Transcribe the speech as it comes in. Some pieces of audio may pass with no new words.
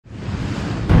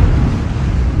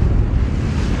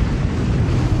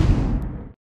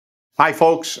Hi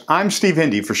folks, I'm Steve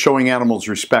Hindy for Showing Animals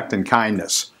Respect and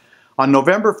Kindness. On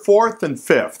November 4th and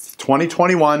 5th,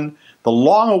 2021, the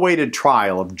long-awaited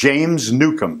trial of James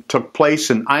Newcomb took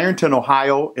place in Ironton,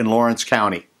 Ohio in Lawrence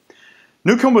County.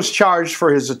 Newcomb was charged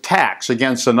for his attacks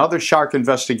against another shark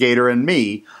investigator and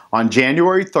me on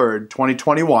January 3rd,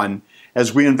 2021,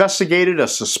 as we investigated a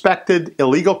suspected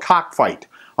illegal cockfight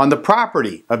on the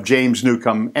property of James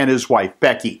Newcomb and his wife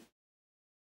Becky.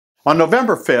 On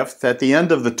November 5th, at the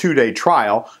end of the two-day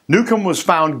trial, Newcomb was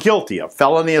found guilty of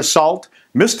felony assault,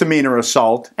 misdemeanor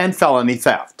assault, and felony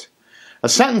theft. A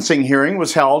sentencing hearing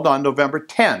was held on November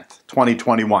 10th,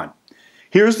 2021.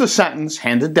 Here's the sentence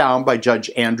handed down by Judge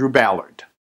Andrew Ballard.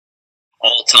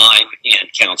 All time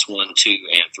and counts 1, 2,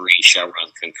 and 3 shall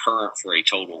run concurrent for a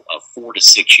total of 4 to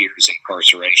 6 years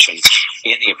incarceration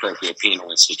in the appropriate penal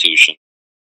institution.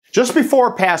 Just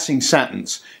before passing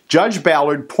sentence, Judge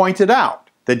Ballard pointed out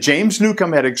that James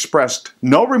Newcomb had expressed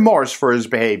no remorse for his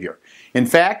behavior. In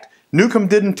fact, Newcomb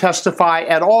didn't testify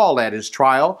at all at his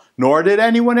trial, nor did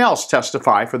anyone else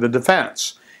testify for the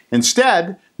defense.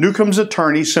 Instead, Newcomb's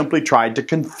attorney simply tried to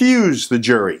confuse the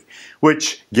jury,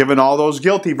 which, given all those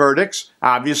guilty verdicts,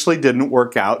 obviously didn't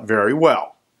work out very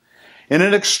well. In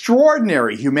an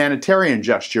extraordinary humanitarian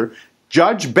gesture,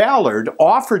 Judge Ballard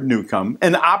offered Newcomb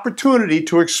an opportunity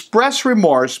to express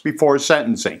remorse before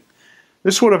sentencing.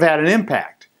 This would have had an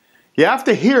impact. You have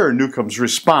to hear Newcomb's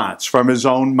response from his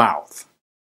own mouth.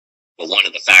 But one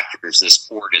of the factors this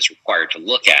court is required to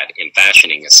look at in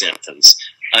fashioning a sentence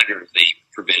under the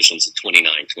provisions of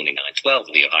 292912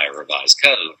 of the Ohio Revised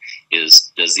Code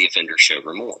is, does the offender show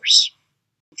remorse?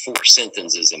 Before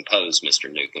sentence is imposed, Mr.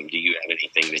 Newcomb, do you have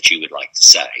anything that you would like to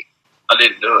say? I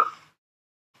didn't do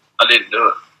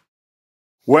it.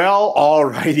 Well,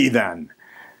 alrighty then.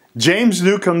 James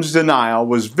Newcomb's denial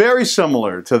was very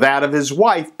similar to that of his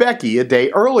wife, Becky, a day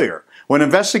earlier, when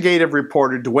investigative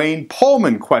reporter Dwayne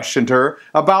Pullman questioned her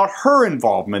about her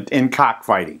involvement in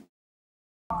cockfighting.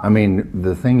 I mean,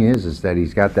 the thing is that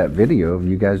he's got that video of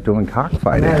you guys doing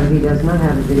cockfighting. No, he does not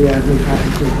have a video of me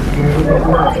cockfighting. No, he does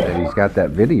not. That he's got that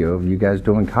video of you guys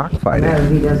doing cockfighting. No,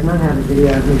 he does not have a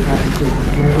video of me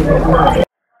cockfighting. No, he does not.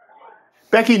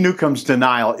 Becky Newcomb's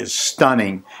denial is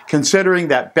stunning, considering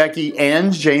that Becky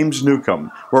and James Newcomb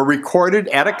were recorded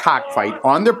at a cockfight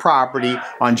on their property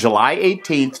on July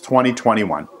 18,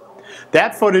 2021.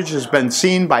 That footage has been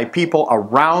seen by people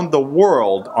around the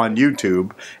world on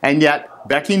YouTube, and yet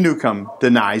Becky Newcomb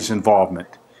denies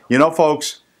involvement. You know,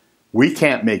 folks, we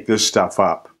can't make this stuff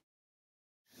up.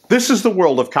 This is the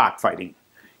world of cockfighting.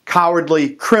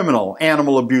 Cowardly, criminal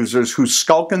animal abusers who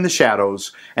skulk in the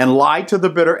shadows and lie to the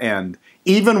bitter end,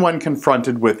 even when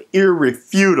confronted with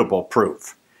irrefutable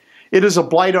proof. It is a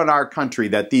blight on our country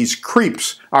that these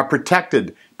creeps are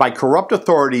protected by corrupt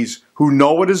authorities who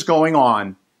know what is going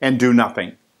on and do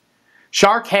nothing.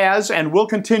 Shark has and will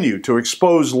continue to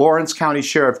expose Lawrence County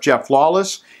Sheriff Jeff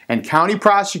Lawless and County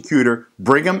Prosecutor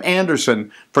Brigham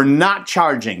Anderson for not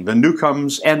charging the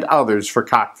Newcombs and others for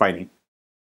cockfighting.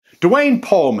 Dwayne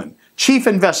Pullman, chief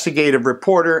investigative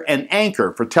reporter and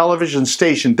anchor for television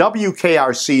station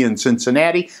WKRC in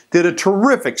Cincinnati, did a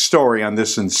terrific story on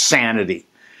this insanity.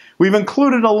 We've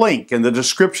included a link in the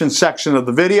description section of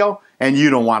the video, and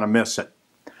you don't want to miss it.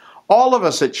 All of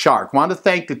us at Shark want to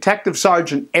thank Detective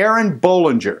Sergeant Aaron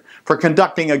Bollinger for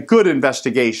conducting a good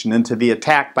investigation into the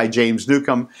attack by James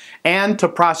Newcomb, and to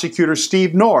Prosecutor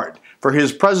Steve Nord for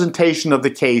his presentation of the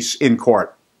case in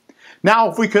court.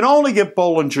 Now, if we could only get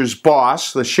Bollinger's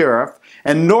boss, the sheriff,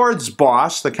 and Nord's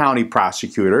boss, the county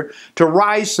prosecutor, to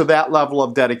rise to that level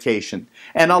of dedication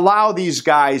and allow these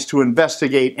guys to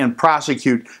investigate and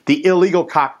prosecute the illegal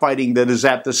cockfighting that is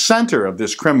at the center of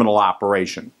this criminal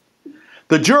operation.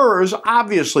 The jurors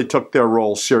obviously took their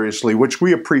role seriously, which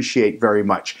we appreciate very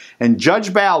much, and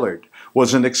Judge Ballard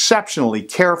was an exceptionally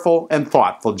careful and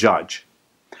thoughtful judge.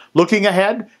 Looking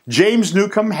ahead, James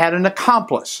Newcomb had an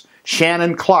accomplice,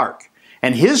 Shannon Clark,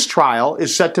 and his trial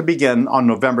is set to begin on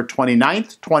November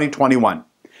 29th, 2021.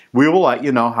 We will let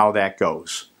you know how that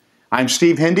goes. I'm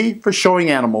Steve Hindy for Showing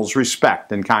Animals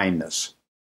Respect and Kindness.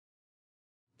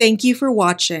 Thank you for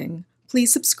watching.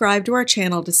 Please subscribe to our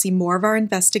channel to see more of our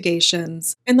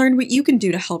investigations and learn what you can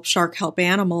do to help Shark help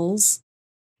animals.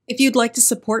 If you'd like to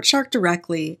support Shark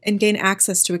directly and gain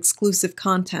access to exclusive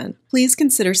content, please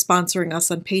consider sponsoring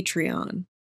us on Patreon.